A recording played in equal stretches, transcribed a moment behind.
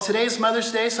Today's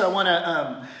Mother's Day, so I want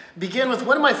to begin with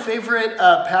one of my favorite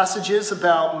passages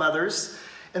about mothers.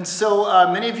 And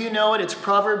so many of you know it, it's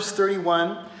Proverbs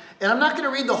 31. And I'm not going to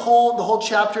read the whole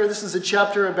chapter. This is a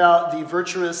chapter about the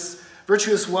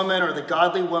virtuous woman or the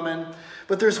godly woman.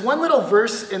 But there's one little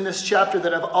verse in this chapter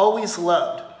that I've always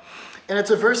loved. And it's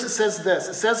a verse that says this.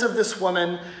 It says of this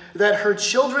woman that her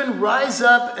children rise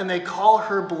up and they call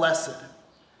her blessed.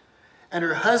 And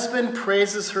her husband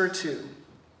praises her too.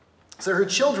 So her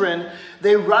children,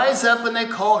 they rise up and they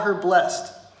call her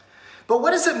blessed. But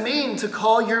what does it mean to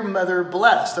call your mother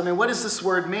blessed? I mean, what does this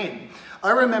word mean?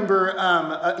 I remember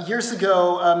years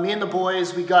ago, me and the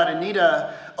boys, we got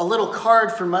Anita a little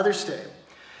card for Mother's Day.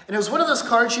 And it was one of those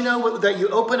cards, you know, that you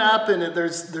open up and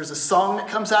there's a song that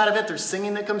comes out of it. There's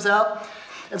singing that comes out.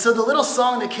 And so the little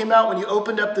song that came out when you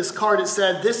opened up this card, it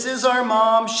said, "This is our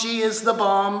mom, she is the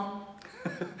bomb."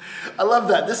 I love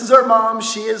that. This is our mom,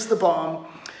 she is the bomb.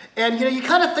 And, you know, you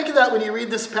kind of think of that when you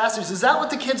read this passage. Is that what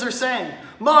the kids are saying?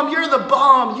 Mom, you're the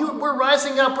bomb. We're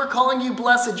rising up. We're calling you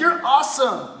blessed. You're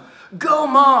awesome. Go,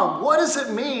 Mom. What does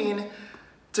it mean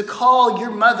to call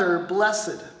your mother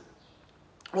blessed?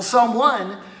 Well, Psalm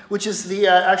 1, which is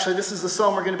actually, this is the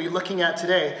psalm we're going to be looking at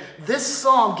today. This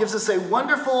psalm gives us a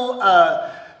wonderful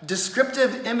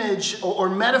descriptive image or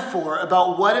metaphor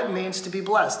about what it means to be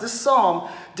blessed. This psalm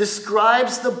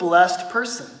describes the blessed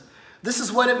person. This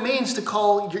is what it means to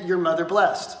call your mother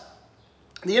blessed.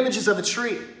 The image is of a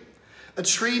tree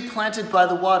planted by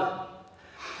the water.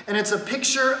 And it's a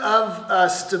picture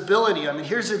of stability. I mean,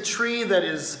 here's a tree that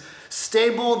is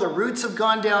stable. The roots have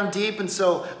gone down deep. And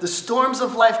so the storms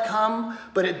of life come,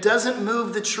 but it doesn't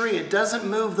move the tree. It doesn't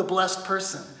move the blessed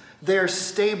person. They're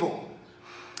stable.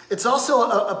 It's also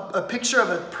a picture of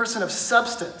a person of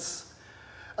substance.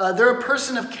 They're a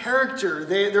person of character.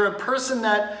 They're a person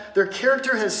that their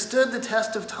character has stood the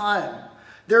test of time.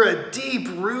 They're a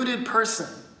deep-rooted person.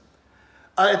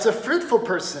 It's a fruitful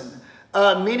person,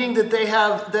 meaning that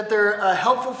they're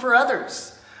helpful for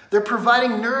others. They're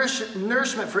providing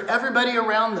nourishment for everybody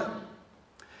around them.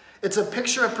 It's a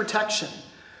picture of protection.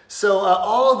 So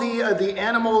all the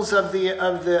animals of the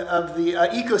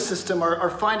ecosystem are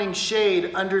finding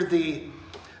shade under the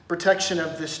protection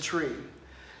of this tree.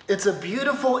 It's a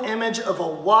beautiful image of a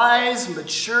wise,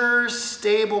 mature,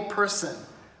 stable person.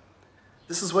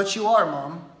 This is what you are,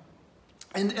 Mom.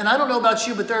 And I don't know about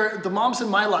you, but the moms in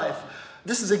my life,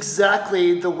 this is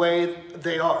exactly the way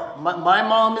they are. My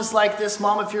mom is like this.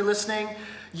 Mom, if you're listening,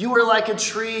 you are like a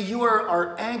tree. You are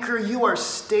our anchor. You are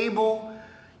stable.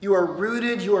 You are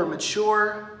rooted. You are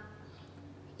mature.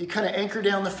 You kind of anchor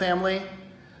down the family.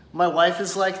 My wife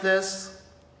is like this.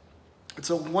 It's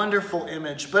a wonderful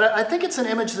image, but I think it's an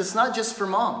image that's not just for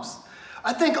moms.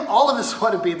 I think all of us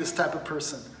want to be this type of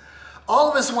person.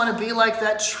 All of us want to be like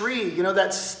that tree, you know,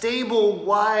 that stable,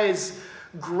 wise,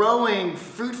 growing,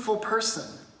 fruitful person.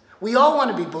 We all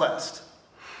want to be blessed.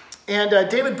 And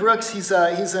David Brooks, he's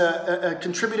a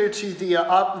contributor to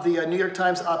the New York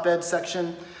Times op-ed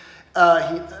section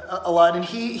a lot, and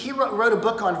he wrote a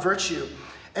book on virtue,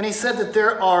 and he said that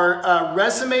there are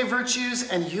resume virtues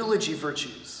and eulogy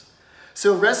virtues.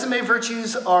 So resume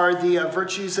virtues are the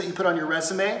virtues that you put on your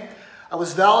resume. I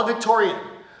was valedictorian.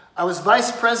 I was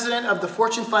vice president of the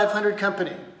Fortune 500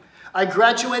 company. I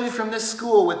graduated from this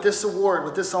school with this award,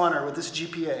 with this honor, with this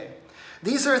GPA.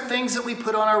 These are things that we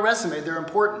put on our resume. They're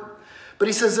important. But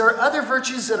he says there are other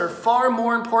virtues that are far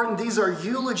more important. These are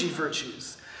eulogy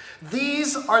virtues.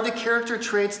 These are the character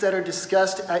traits that are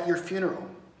discussed at your funeral.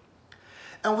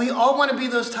 And we all want to be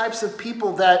those types of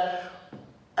people that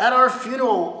at our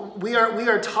funeral, we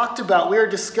are talked about, we are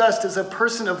discussed as a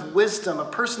person of wisdom, a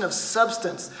person of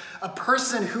substance, a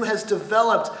person who has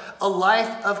developed a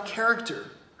life of character.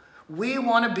 We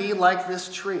want to be like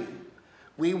this tree.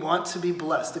 We want to be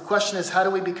blessed. The question is, how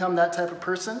do we become that type of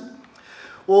person?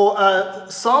 Well,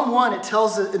 Psalm 1,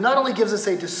 it not only gives us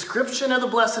a description of the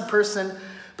blessed person,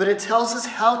 but it tells us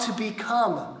how to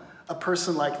become a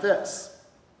person like this.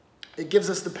 It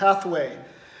gives us the pathway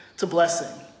to blessing.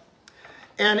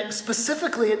 And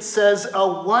specifically, it says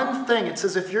one thing. It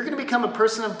says if you're going to become a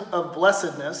person of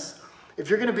blessedness, if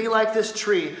you're going to be like this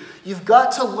tree, you've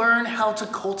got to learn how to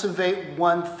cultivate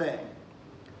one thing.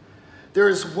 There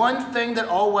is one thing that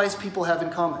all wise people have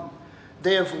in common.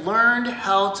 They have learned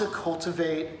how to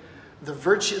cultivate the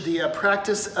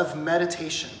practice of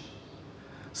meditation.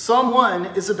 Psalm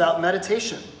 1 is about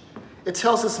meditation. It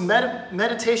tells us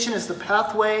meditation is the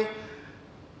pathway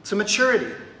to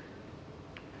maturity.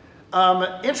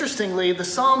 Interestingly, the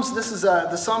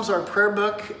Psalms are a prayer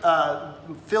book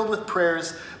filled with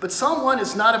prayers, but Psalm 1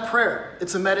 is not a prayer,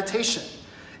 it's a meditation.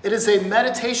 It is a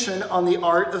meditation on the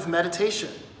art of meditation.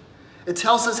 It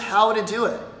tells us how to do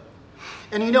it.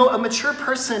 And a mature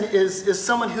person is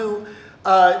someone who,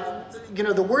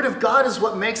 the Word of God is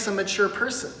what makes a mature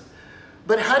person.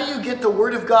 But how do you get the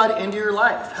Word of God into your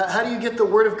life? How do you get the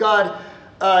Word of God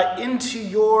into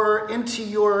your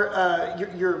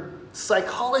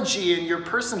psychology and your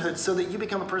personhood so that you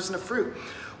become a person of fruit?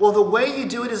 Well, the way you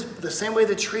do it is the same way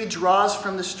the tree draws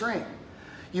from the stream.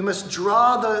 You must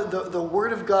draw the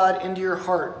Word of God into your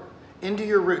heart, into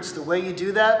your roots. The way you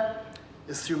do that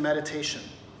is through meditation.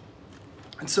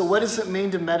 And so what does it mean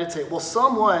to meditate? Well,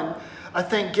 Psalm 1, I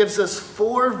think, gives us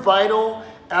 4 vital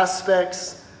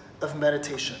aspects of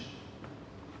meditation.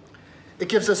 It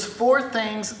gives us 4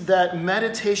 things that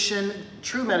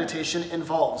true meditation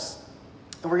involves.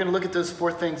 And we're going to look at those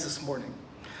 4 things this morning.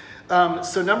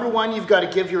 So number 1, you've got to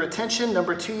give your attention.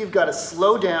 Number 2, you've got to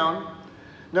slow down.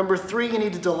 Number 3, you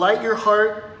need to delight your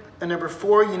heart. And number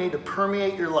 4, you need to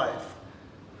permeate your life.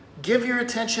 Give your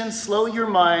attention, slow your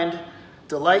mind,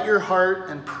 delight your heart,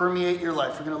 and permeate your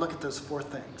life. We're going to look at those 4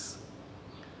 things.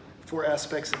 4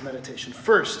 aspects of meditation.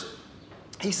 First,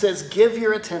 he says, give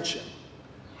your attention.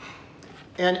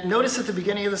 And notice at the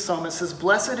beginning of the psalm, it says,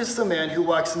 blessed is the man who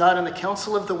walks not in the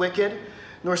counsel of the wicked,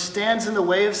 nor stands in the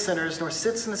way of sinners, nor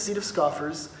sits in the seat of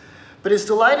scoffers. But his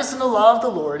delight is in the law of the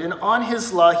Lord, and on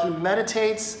his law he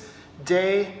meditates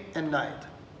day and night.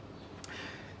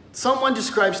 Psalm 1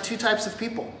 describes 2 types of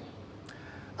people.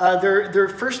 Their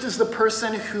first is the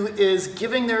person who is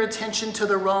giving their attention to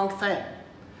the wrong thing.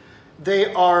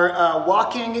 They are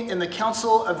walking in the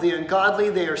counsel of the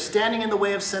ungodly. They are standing in the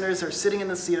way of sinners. They're sitting in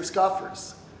the seat of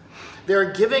scoffers. They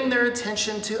are giving their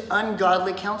attention to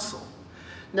ungodly counsel.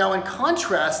 Now, in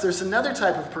contrast, there's another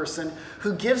type of person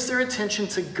who gives their attention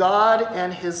to God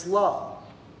and his law.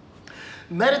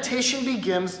 Meditation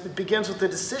begins with the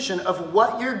decision of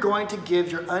what you're going to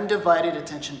give your undivided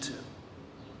attention to.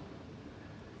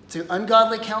 To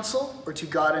ungodly counsel or to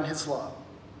God and his law.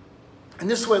 And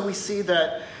this way we see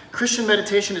that Christian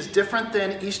meditation is different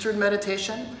than Eastern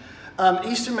meditation.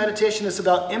 Eastern meditation is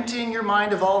about emptying your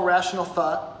mind of all rational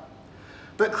thought.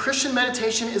 But Christian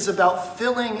meditation is about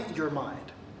filling your mind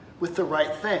with the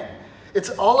right thing. It's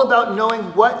all about knowing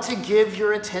what to give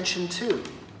your attention to.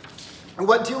 And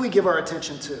what do we give our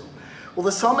attention to? Well,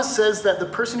 the psalmist says that the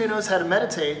person who knows how to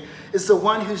meditate is the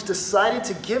one who's decided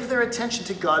to give their attention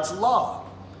to God's law.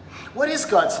 What is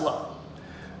God's law?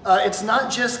 It's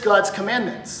not just God's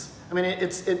commandments. I mean,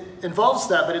 it involves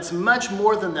that, but it's much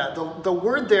more than that. The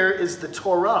word there is the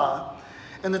Torah,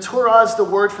 and the Torah is the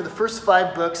word for the first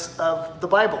 5 books of the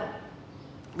Bible.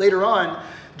 Later on,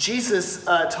 Jesus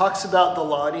talks about the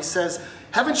law, and he says,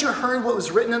 haven't you heard what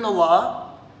was written in the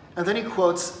law? And then he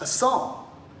quotes a psalm.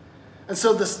 And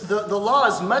so the law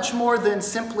is much more than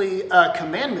simply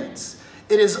commandments.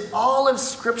 It is all of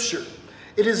Scripture.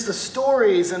 It is the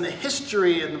stories and the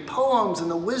history and the poems and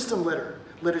the wisdom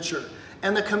literature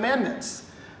and the commandments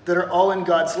that are all in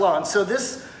God's law. And so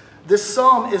this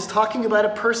psalm is talking about a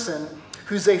person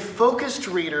who's a focused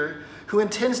reader who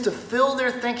intends to fill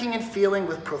their thinking and feeling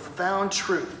with profound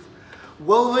truth,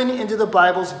 woven into the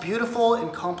Bible's beautiful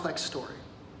and complex story.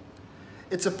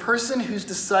 It's a person who's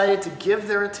decided to give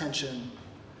their attention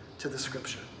to the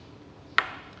Scripture.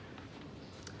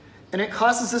 And it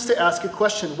causes us to ask a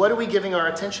question. What are we giving our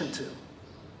attention to?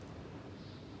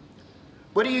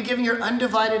 What are you giving your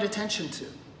undivided attention to?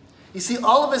 You see,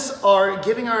 all of us are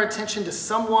giving our attention to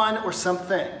someone or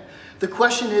something. The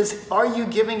question is, are you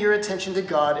giving your attention to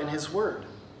God and his word?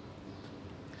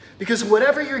 Because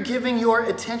whatever you're giving your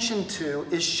attention to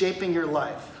is shaping your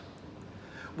life.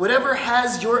 Whatever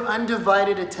has your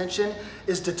undivided attention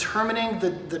is determining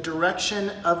the direction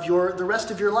of the rest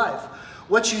of your life.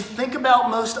 What you think about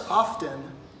most often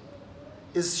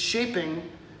is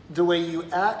shaping the way you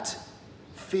act,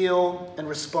 feel, and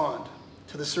respond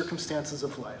to the circumstances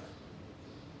of life.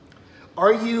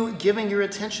 Are you giving your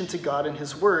attention to God and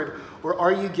his word, or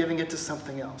are you giving it to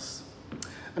something else?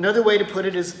 Another way to put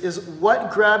it is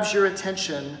what grabs your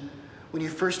attention when you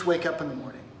first wake up in the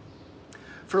morning?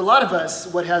 For a lot of us,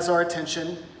 what has our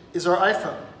attention is our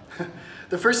iPhone.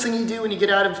 The first thing you do when you get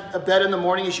out of bed in the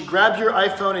morning is you grab your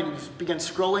iPhone and you begin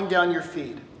scrolling down your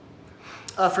feed.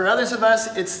 For others of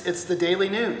us, it's the daily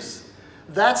news.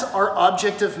 That's our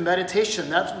object of meditation.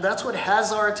 That's what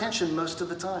has our attention most of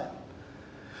the time.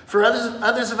 For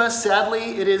others of us,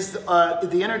 sadly, it is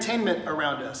the entertainment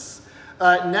around us.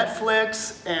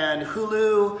 Netflix and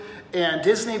Hulu and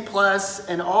Disney Plus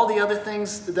and all the other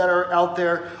things that are out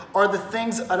there are the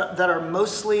things that are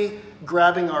mostly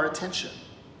grabbing our attention.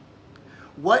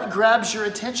 What grabs your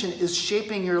attention is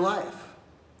shaping your life.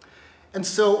 And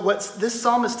so what this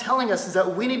psalm is telling us is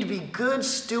that we need to be good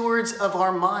stewards of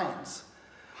our minds.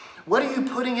 What are you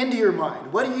putting into your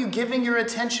mind? What are you giving your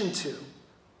attention to?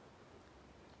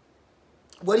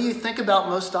 What do you think about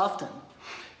most often?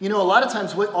 You know, a lot of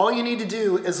times all you need to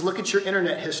do is look at your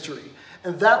internet history,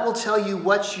 and that will tell you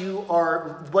what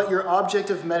your object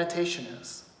of meditation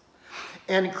is.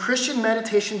 And Christian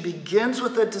meditation begins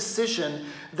with a decision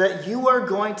that you are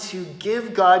going to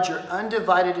give God your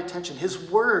undivided attention. His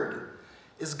word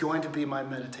is going to be my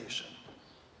meditation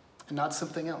and not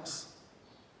something else.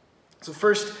 So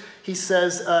first, he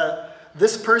says,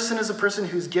 this person is a person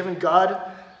who's given God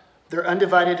their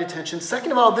undivided attention.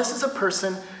 Second of all, this is a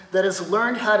person that has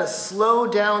learned how to slow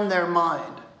down their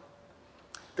mind.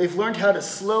 They've learned how to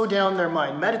slow down their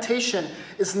mind. Meditation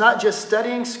is not just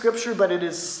studying Scripture, but it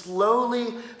is slowly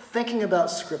thinking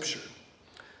about Scripture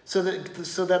so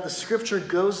that the Scripture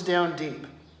goes down deep.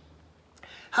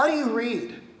 How do you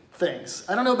read things?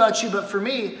 I don't know about you, but for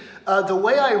me, the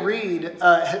way I read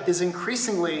is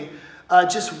increasingly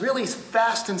just really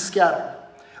fast and scattered.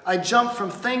 I jump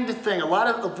from thing to thing. A lot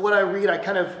of what I read,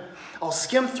 I'll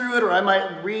skim through it, or I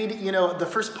might read, the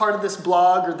first part of this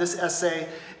blog or this essay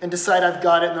and decide I've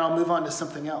got it, and then I'll move on to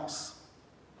something else.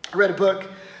 I read a book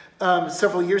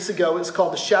several years ago. It was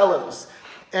called The Shallows,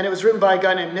 and it was written by a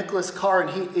guy named Nicholas Carr,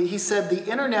 and he said the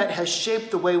internet has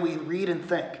shaped the way we read and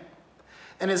think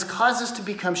and has caused us to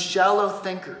become shallow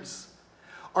thinkers.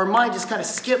 Our mind just kind of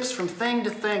skips from thing to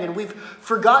thing, and we've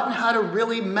forgotten how to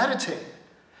really meditate,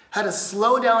 how to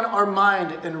slow down our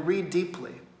mind and read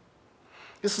deeply.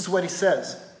 This is what he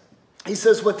says. He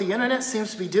says, what the internet seems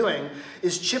to be doing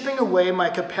is chipping away my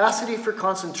capacity for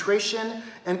concentration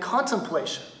and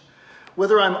contemplation.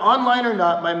 Whether I'm online or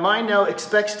not, my mind now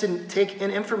expects to take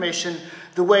in information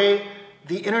the way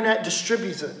the internet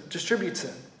distributes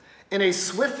it, in a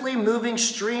swiftly moving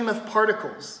stream of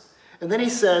particles. And then he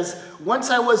says, once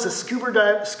I was a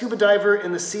scuba diver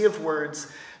in the sea of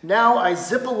words, now I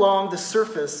zip along the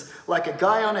surface like a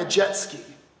guy on a jet ski.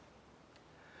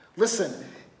 Listen,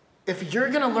 if you're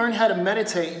going to learn how to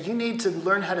meditate, you need to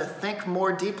learn how to think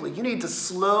more deeply. You need to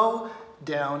slow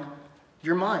down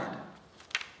your mind.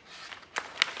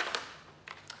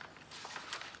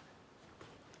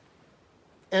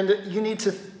 And you need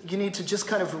to just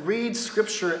kind of read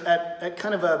Scripture at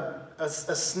kind of a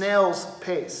snail's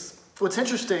pace. What's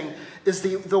interesting is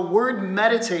the word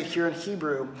meditate here in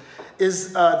Hebrew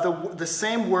is the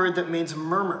same word that means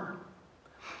murmur.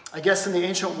 I guess in the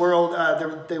ancient world,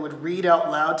 they would read out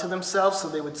loud to themselves, so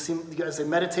they would seem, as they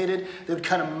meditated, they would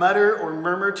kind of mutter or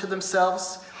murmur to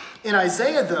themselves. In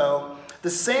Isaiah, though, the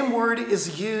same word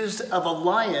is used of a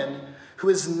lion who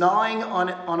is gnawing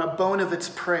on a bone of its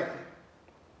prey.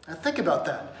 Now think about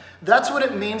that. That's what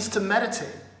it means to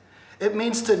meditate. It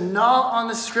means to gnaw on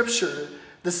the Scripture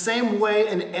the same way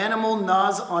an animal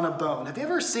gnaws on a bone. Have you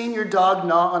ever seen your dog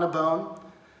gnaw on a bone?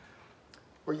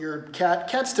 Or your cat?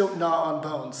 Cats don't gnaw on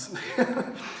bones.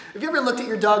 Have you ever looked at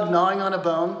your dog gnawing on a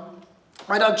bone?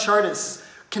 My dog Chartis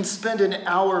can spend an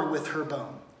hour with her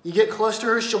bone. You get close to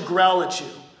her, she'll growl at you.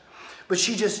 But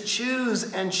she just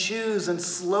chews and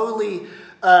slowly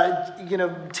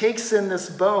takes in this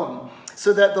bone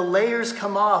so that the layers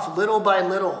come off little by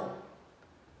little.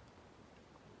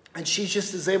 And she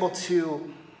just is able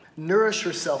to nourish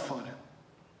herself on it.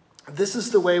 This is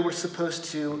the way we're supposed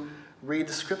to read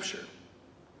the Scripture.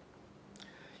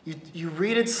 You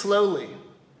read it slowly.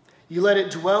 You let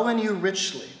it dwell in you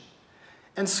richly.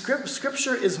 And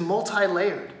Scripture is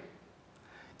multi-layered.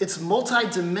 It's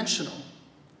multi-dimensional.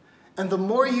 And the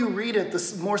more you read it,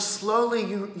 the more slowly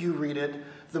you read it,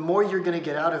 the more you're going to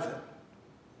get out of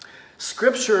it.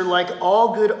 Scripture, like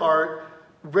all good art,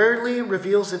 rarely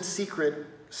reveals its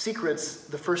secrets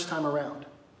the first time around.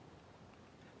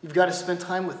 You've got to spend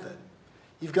time with it.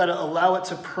 You've got to allow it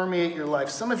to permeate your life.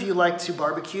 Some of you like to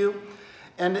barbecue,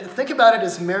 and think about it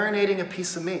as marinating a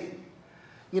piece of meat.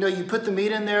 You put the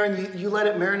meat in there and you let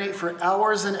it marinate for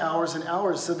hours and hours and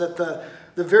hours so that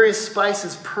the various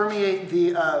spices permeate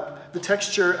the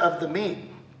texture of the meat.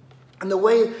 And the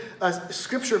way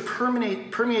Scripture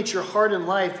permeates your heart and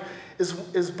life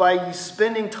is by you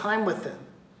spending time with it.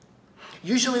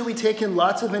 Usually we take in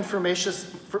lots of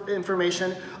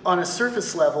information on a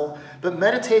surface level, but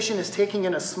meditation is taking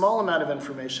in a small amount of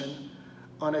information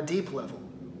on a deep level.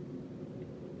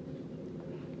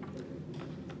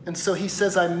 And so he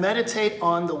says, I meditate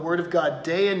on the Word of God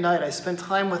day and night. I spend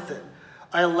time with it.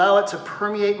 I allow it to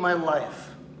permeate my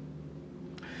life.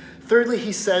 Thirdly,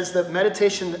 he says that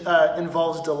meditation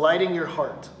involves delighting your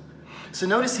heart. So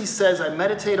notice he says, I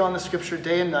meditate on the Scripture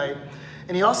day and night.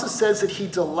 And he also says that he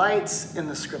delights in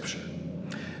the Scripture.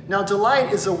 Now,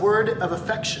 delight is a word of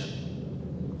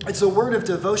affection. It's a word of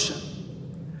devotion.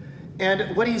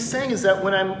 And what he's saying is that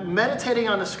when I'm meditating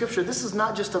on the scripture, this is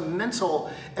not just a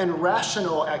mental and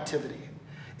rational activity.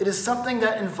 It is something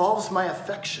that involves my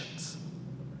affections.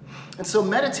 And so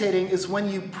meditating is when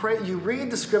you pray, you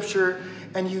read the scripture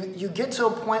and you get to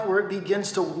a point where it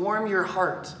begins to warm your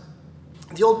heart.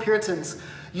 The old Puritans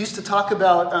used to talk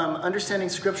about understanding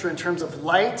scripture in terms of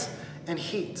light and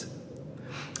heat.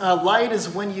 Light is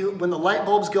when the light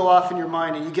bulbs go off in your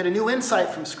mind and you get a new insight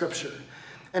from scripture.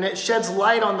 And it sheds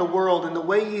light on the world and the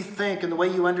way you think and the way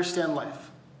you understand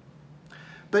life.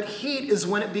 But heat is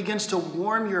when it begins to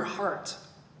warm your heart.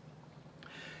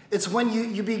 It's when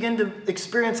you begin to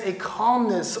experience a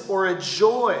calmness or a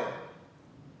joy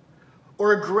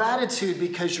or a gratitude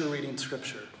because you're reading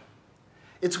scripture.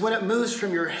 It's when it moves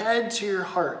from your head to your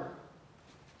heart.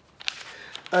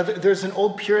 There's an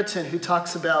old Puritan who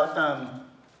talks about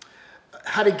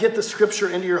how to get the scripture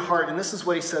into your heart. And this is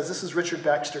what he says. This is Richard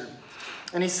Baxter.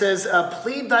 And he says,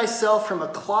 plead thyself from a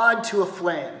clod to a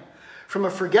flame, from a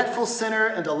forgetful sinner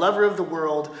and a lover of the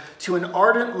world to an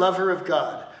ardent lover of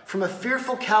God, from a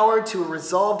fearful coward to a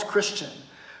resolved Christian,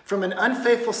 from an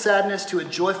unfaithful sadness to a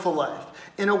joyful life.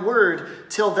 In a word,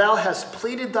 till thou hast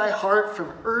pleaded thy heart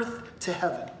from earth to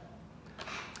heaven.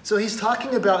 So he's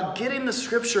talking about getting the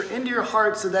scripture into your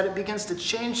heart so that it begins to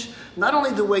change not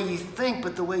only the way you think,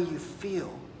 but the way you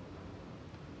feel.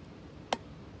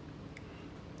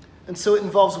 And so it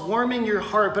involves warming your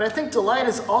heart. But I think delight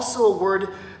is also a word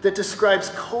that describes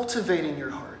cultivating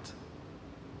your heart.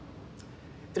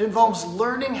 It involves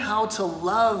learning how to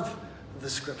love the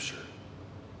scripture.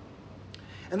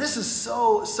 And this is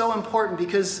so important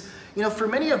because, for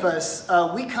many of us,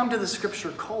 we come to the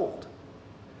scripture cold.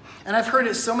 And I've heard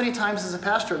it so many times as a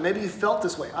pastor. Maybe you felt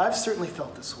this way. I've certainly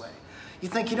felt this way. You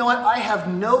think, I have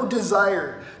no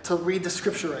desire to read the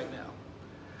scripture right now.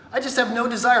 I just have no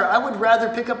desire. I would rather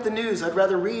pick up the news. I'd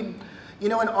rather read,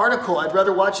 an article. I'd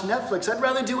rather watch Netflix. I'd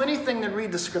rather do anything than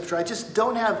read the scripture. I just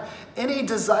don't have any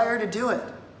desire to do it.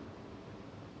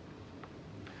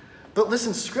 But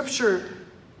listen, scripture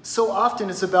so often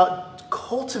is about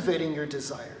cultivating your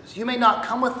desires. You may not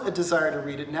come with a desire to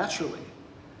read it naturally,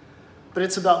 but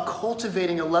it's about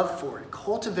cultivating a love for it,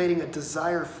 cultivating a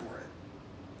desire for it.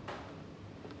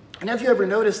 And have you ever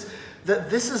noticed that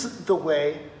this is the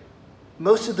way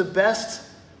most of the best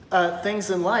things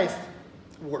in life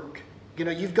work?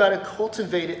 You've got to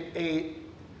cultivate a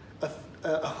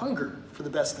hunger for the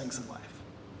best things in life.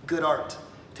 Good art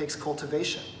takes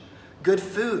cultivation. Good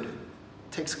food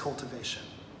takes cultivation.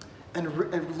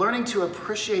 And learning to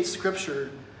appreciate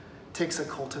scripture takes a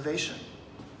cultivation.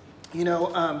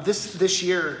 This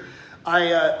year,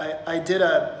 I did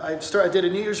a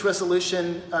New Year's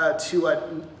resolution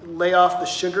to lay off the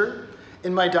sugar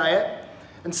in my diet.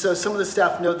 And so some of the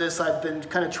staff know this. I've been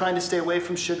kind of trying to stay away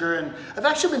from sugar, and I've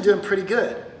actually been doing pretty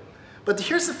good. But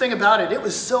here's the thing about it. It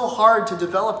was so hard to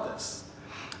develop this.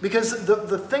 Because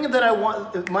the thing that I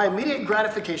want, my immediate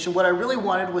gratification, what I really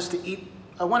wanted was to eat,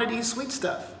 I wanted to eat sweet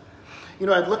stuff.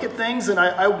 I'd look at things and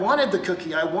I wanted the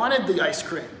cookie. I wanted the ice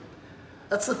cream.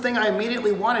 That's the thing I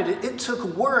immediately wanted. It took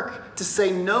work to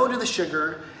say no to the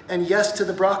sugar and yes to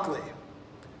the broccoli.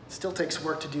 It still takes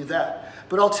work to do that.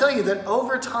 But I'll tell you that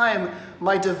over time,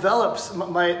 my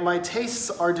tastes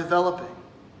are developing.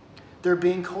 They're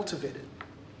being cultivated.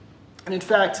 And in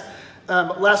fact,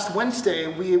 last Wednesday,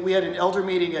 we had an elder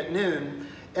meeting at noon,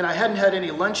 and I hadn't had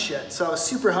any lunch yet. So I was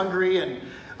super hungry, and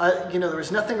there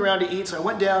was nothing around to eat. So I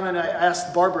went down and I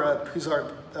asked Barbara, who's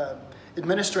our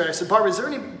administrator, I said, Barbara, is there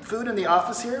any food in the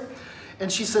office here? And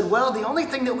she said, well, the only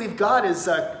thing that we've got is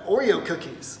Oreo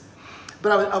cookies.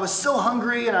 But I was so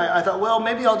hungry, and I thought, well,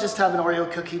 maybe I'll just have an Oreo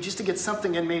cookie just to get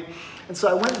something in me. And so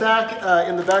I went back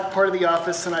in the back part of the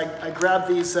office, and I grabbed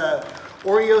these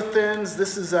Oreo Thins.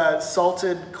 This is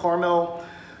salted caramel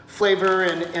flavor.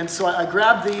 And so I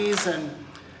grabbed these and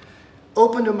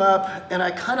opened them up, and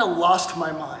I kind of lost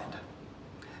my mind.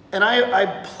 And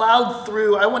I plowed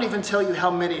through, I won't even tell you how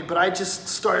many, but I just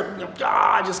started,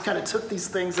 I just kind of took these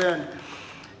things in,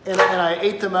 and I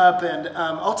ate them up. And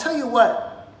I'll tell you what,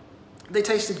 they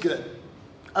tasted good.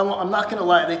 I'm not going to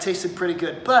lie, they tasted pretty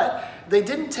good, but they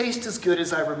didn't taste as good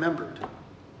as I remembered.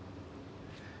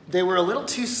 They were a little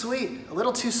too sweet, a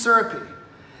little too syrupy.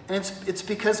 And it's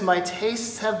because my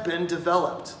tastes have been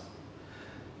developed.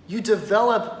 You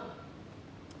develop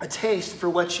a taste for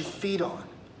what you feed on.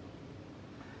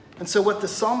 And so what the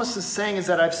psalmist is saying is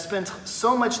that I've spent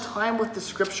so much time with the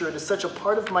scripture, it is such a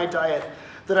part of my diet,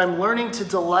 that I'm learning to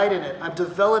delight in it. I'm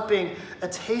developing a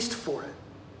taste for it.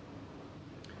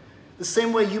 The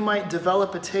same way you might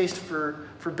develop a taste for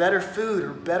better food or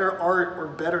better art or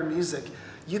better music,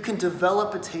 you can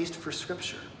develop a taste for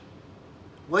scripture.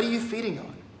 What are you feeding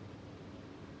on?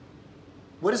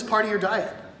 What is part of your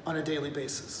diet on a daily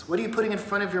basis? What are you putting in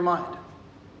front of your mind?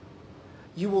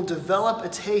 You will develop a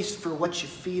taste for what you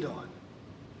feed on.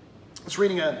 I was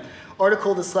reading an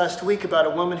article this last week about a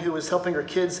woman who was helping her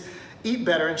kids eat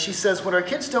better, and she says, when our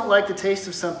kids don't like the taste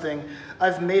of something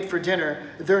I've made for dinner,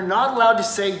 they're not allowed to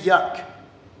say yuck.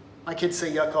 My kids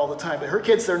say yuck all the time, but her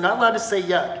kids, they're not allowed to say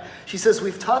yuck. She says,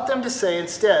 we've taught them to say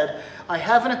instead, I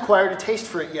haven't acquired a taste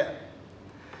for it yet.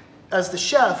 As the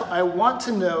chef, I want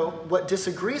to know what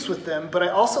disagrees with them, but I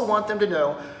also want them to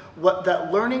know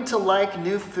that learning to like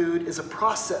new food is a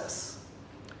process,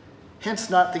 hence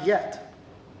not the yet.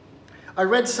 I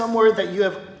read somewhere that you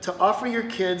have to offer your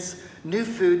kids new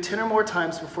food 10 or more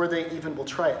times before they even will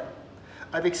try it.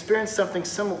 I've experienced something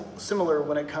similar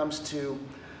when it comes to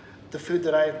the food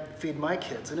that I feed my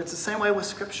kids, and it's the same way with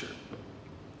Scripture.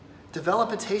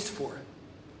 Develop a taste for it.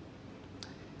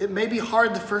 It may be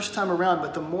hard the first time around,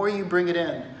 but the more you bring it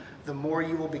in, the more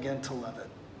you will begin to love it.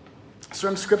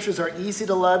 Some scriptures are easy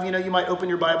to love. You might open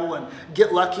your Bible and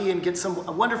get lucky and get a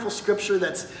wonderful scripture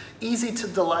that's easy to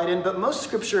delight in, but most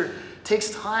scripture takes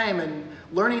time and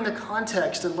learning the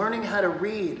context and learning how to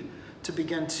read to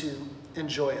begin to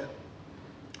enjoy it.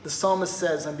 The psalmist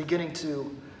says, I'm beginning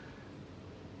to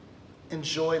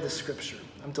enjoy the scripture.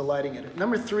 I'm delighting in it.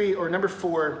 Number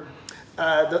four,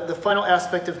 the final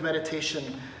aspect of meditation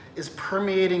is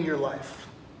permeating your life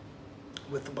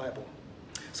with the Bible.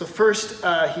 So first,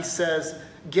 he says,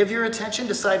 give your attention,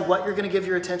 decide what you're going to give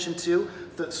your attention to,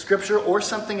 the scripture or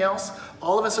something else.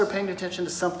 All of us are paying attention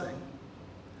to something.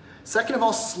 Second of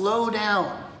all, slow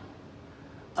down.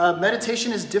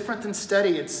 Meditation is different than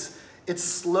study. It's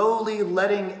slowly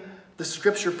letting the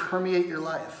scripture permeate your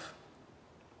life.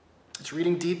 It's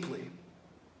reading deeply.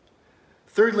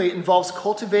 Thirdly, it involves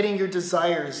cultivating your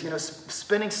desires,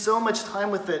 spending so much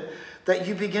time with it that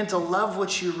you begin to love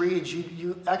what you read.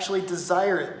 You actually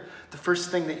desire it the first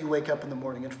thing that you wake up in the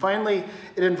morning. And finally,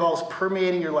 it involves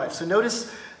permeating your life. So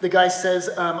notice the guy says,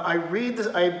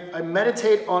 I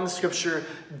meditate on the scripture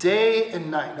day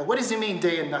and night. Now, what does he mean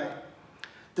day and night?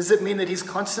 Does it mean that he's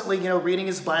constantly, reading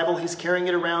his Bible, he's carrying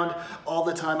it around all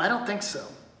the time? I don't think so.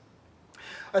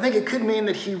 I think it could mean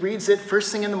that he reads it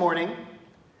first thing in the morning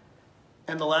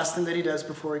and the last thing that he does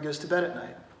before he goes to bed at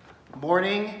night.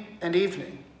 Morning and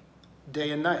evening,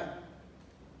 day and night.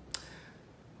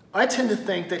 I tend to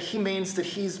think that he means that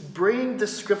he's bringing the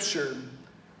scripture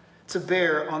to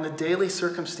bear on the daily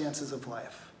circumstances of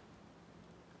life.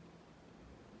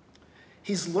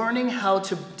 He's learning how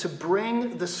to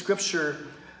bring the scripture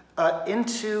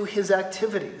into his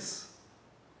activities.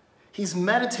 He's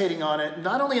meditating on it,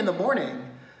 not only in the morning,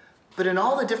 but in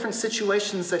all the different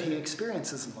situations that he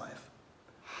experiences in life.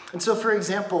 And so, for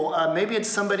example, maybe it's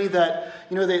somebody that,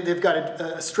 they've got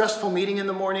a stressful meeting in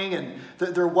the morning and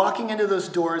they're walking into those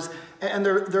doors and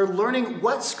they're learning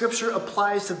what scripture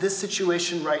applies to this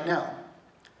situation right now.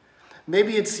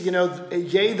 Maybe it's,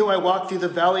 yea, though I walk through the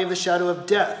valley of the shadow of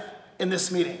death in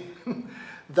this meeting,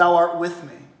 thou art with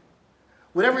me.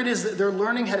 Whatever it is, they're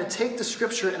learning how to take the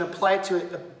scripture and apply it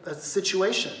to a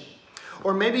situation.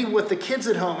 Or maybe with the kids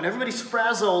at home and everybody's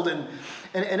frazzled and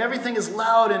everything is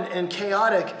loud and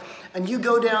chaotic. And you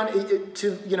go down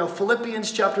to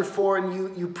Philippians chapter 4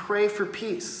 and you pray for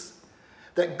peace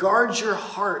that guards your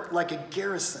heart like a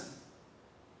garrison.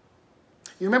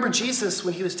 You remember Jesus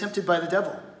when he was tempted by the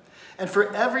devil. And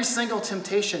for every single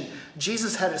temptation,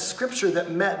 Jesus had a scripture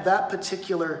that met that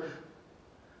particular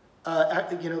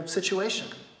situation.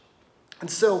 And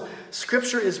so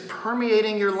scripture is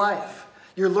permeating your life.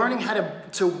 You're learning how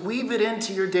to weave it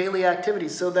into your daily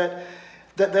activities so that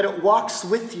it walks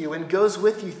with you and goes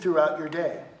with you throughout your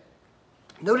day.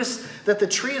 Notice that the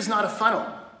tree is not a funnel.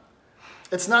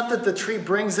 It's not that the tree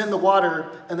brings in the water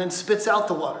and then spits out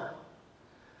the water.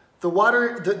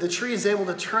 The tree is able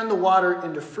to turn the water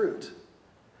into fruit.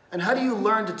 And how do you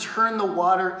learn to turn the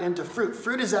water into fruit?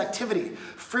 Fruit is activity.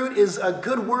 Fruit is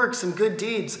good works and good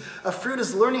deeds. Fruit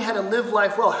is learning how to live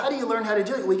life well. How do you learn how to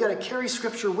do it? Well, you got to carry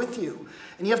scripture with you.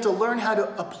 And you have to learn how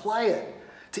to apply it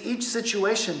to each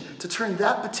situation to turn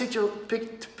that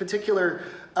particular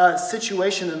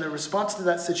situation and the response to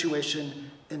that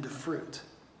situation into fruit.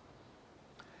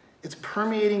 It's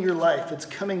permeating your life. It's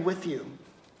coming with you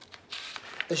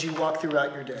as you walk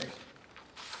throughout your day.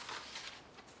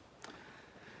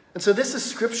 And so this is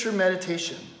scripture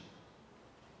meditation.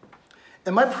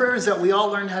 And my prayer is that we all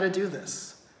learn how to do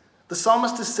this. The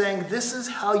psalmist is saying, this is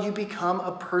how you become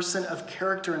a person of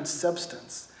character and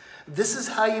substance. This is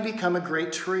how you become a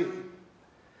great tree.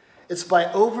 It's by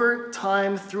over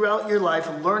time throughout your life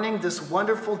learning this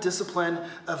wonderful discipline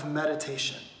of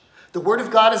meditation. The Word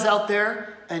of God is out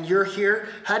there and you're here.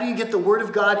 How do you get the Word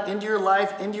of God into your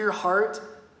life, into your heart?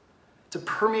 to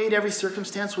permeate every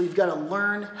circumstance, well, you've got to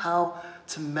learn how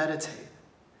to meditate.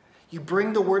 You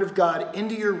bring the Word of God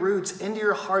into your roots, into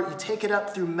your heart. You take it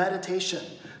up through meditation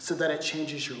so that it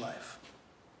changes your life.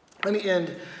 Let me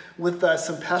end with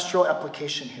some pastoral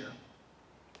application here.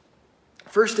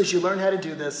 First, as you learn how to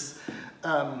do this,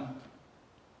 I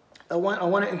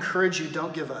want to encourage you,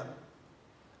 don't give up.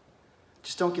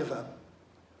 Just don't give up.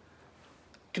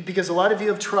 Because a lot of you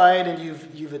have tried and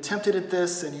you've attempted at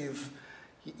this and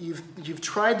you've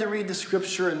tried to read the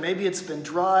scripture and maybe it's been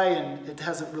dry and it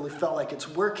hasn't really felt like it's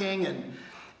working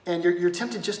and you're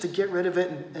tempted just to get rid of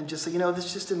it and just say,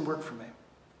 this just didn't work for me.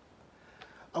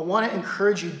 I want to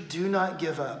encourage you, do not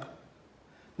give up.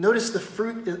 Notice the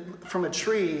fruit from a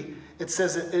tree, it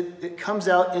says it comes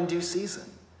out in due season.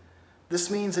 This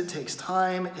means it takes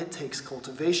time, it takes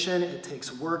cultivation, it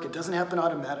takes work. It doesn't happen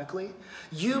automatically.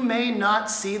 You may not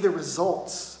see the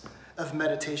results of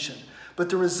meditation, but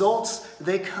the results,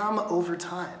 they come over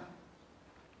time.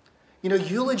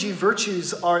 Eulogy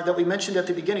virtues that we mentioned at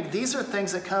the beginning. These are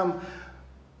things that come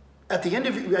at the end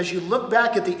of, as you look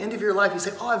back at the end of your life, you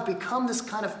say, I've become this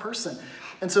kind of person.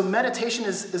 And so meditation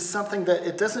is something that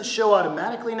it doesn't show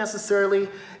automatically necessarily.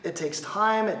 It takes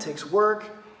time, it takes work,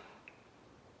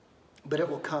 but it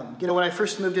will come. When I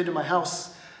first moved into my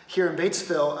house here in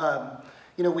Batesville,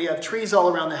 we have trees all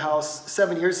around the house.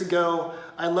 7 years ago,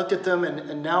 I looked at them,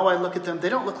 and now I look at them. They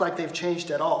don't look like they've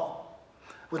changed at all.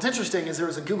 What's interesting is there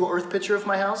was a Google Earth picture of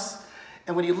my house,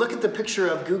 and when you look at the picture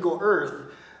of Google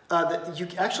Earth, you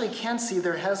actually can see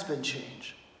there has been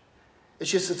change.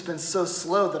 It's been so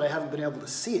slow that I haven't been able to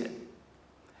see it.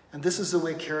 And this is the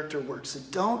way character works. So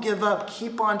don't give up.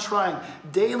 Keep on trying.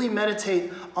 Daily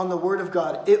meditate on the Word of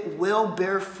God. It will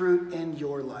bear fruit in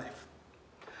your life.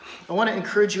 I want to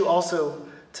encourage you also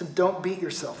to don't beat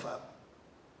yourself up.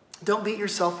 Don't beat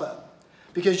yourself up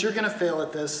because you're going to fail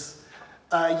at this.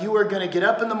 You are going to get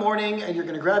up in the morning and you're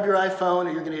going to grab your iPhone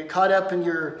or you're going to get caught up in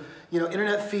your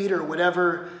internet feed or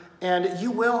whatever, and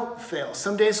you will fail.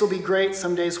 Some days will be great.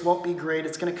 Some days won't be great.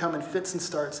 It's going to come in fits and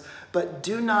starts. But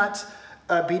do not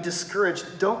be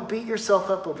discouraged. Don't beat yourself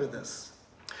up over this.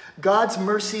 God's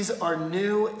mercies are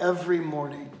new every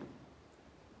morning.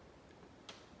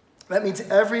 That means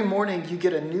every morning you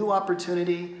get a new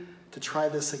opportunity to try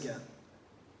this again.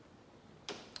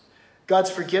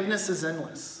 God's forgiveness is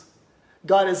endless.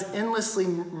 God is endlessly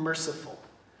merciful.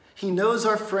 He knows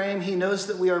our frame. He knows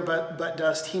that we are but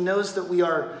dust. He knows that we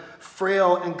are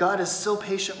frail, and God is so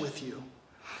patient with you.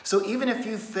 So even if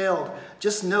you failed,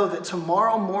 just know that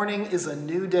tomorrow morning is a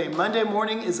new day. Monday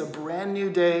morning is a brand new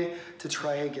day to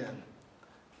try again.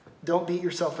 Don't beat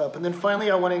yourself up. And then finally,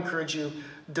 I want to encourage you,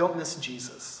 don't miss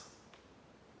Jesus.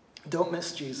 Don't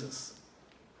miss Jesus.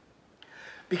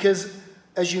 Because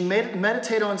as you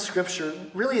meditate on Scripture,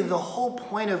 really the whole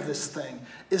point of this thing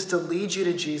is to lead you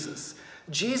to Jesus.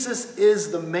 Jesus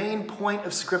is the main point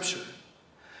of Scripture.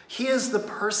 He is the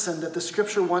person that the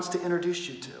Scripture wants to introduce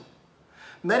you to.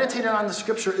 Meditating on the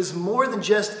Scripture is more than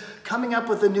just coming up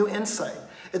with a new insight.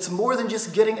 It's more than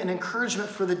just getting an encouragement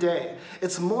for the day.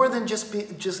 It's more than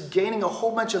just gaining a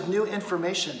whole bunch of new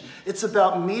information. It's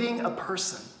about meeting a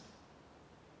person.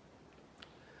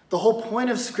 The whole point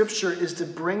of Scripture is to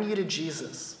bring you to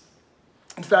Jesus.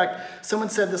 In fact, someone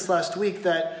said this last week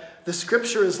that the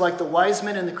Scripture is like the wise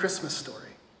men in the Christmas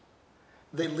story.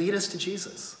 They lead us to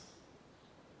Jesus.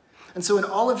 And so in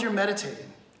all of your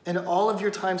meditating, and all of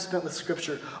your time spent with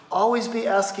Scripture, always be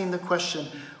asking the question,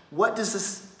 what does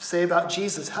this say about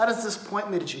Jesus? How does this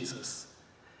point me to Jesus?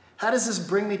 How does this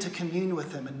bring me to commune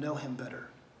with him and know him better?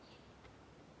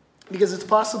 Because it's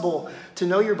possible to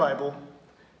know your Bible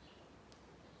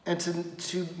and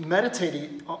to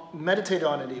meditate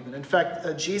on it even. In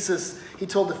fact, Jesus, he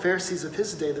told the Pharisees of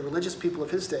his day, the religious people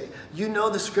of his day, you know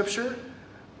the Scripture,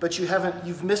 but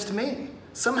you've missed me.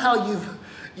 Somehow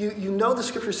you know the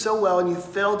Scripture so well and you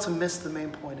failed to miss the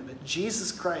main point of it.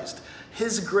 Jesus Christ,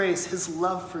 his grace, his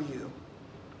love for you,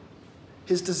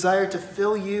 his desire to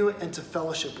fill you and to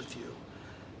fellowship with you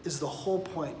is the whole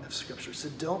point of Scripture. So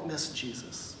don't miss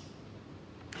Jesus.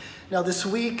 Now this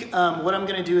week, what I'm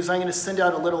going to do is I'm going to send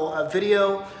out a little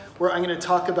video where I'm going to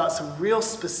talk about some real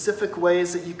specific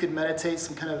ways that you could meditate,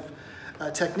 some kind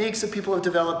of techniques that people have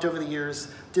developed over the years.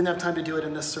 Didn't have time to do it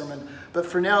in this sermon. But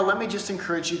for now, let me just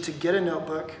encourage you to get a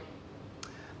notebook,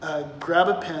 grab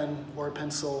a pen or a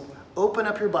pencil, open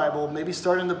up your Bible, maybe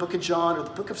start in the book of John or the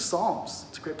book of Psalms.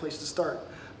 It's a great place to start.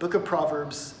 Book of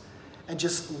Proverbs, and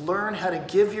just learn how to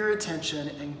give your attention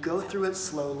and go through it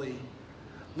slowly.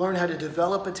 Learn how to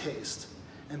develop a taste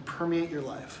and permeate your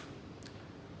life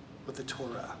with the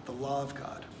Torah, the law of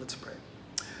God. Let's pray.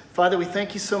 Father, we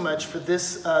thank you so much for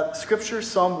this scripture,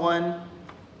 Psalm 1.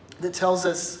 that tells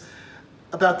us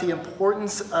about the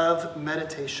importance of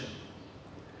meditation.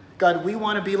 God, we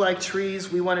want to be like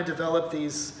trees. We want to develop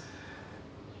these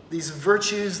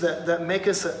virtues that make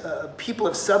us a people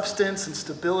of substance and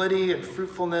stability and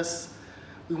fruitfulness.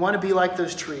 We want to be like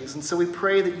those trees. And so we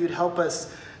pray that you'd help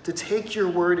us to take your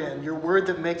word in, your word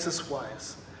that makes us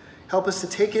wise. Help us to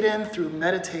take it in through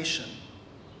meditation.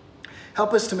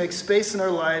 Help us to make space in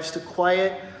our lives to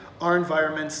quiet our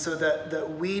environments so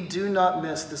that we do not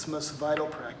miss this most vital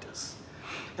practice.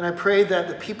 And I pray that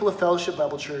the people of Fellowship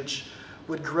Bible Church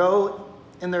would grow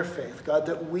in their faith, God,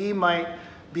 that we might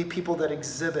be people that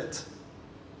exhibit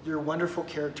your wonderful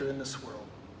character in this world.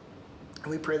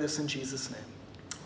 And we pray this in Jesus' name.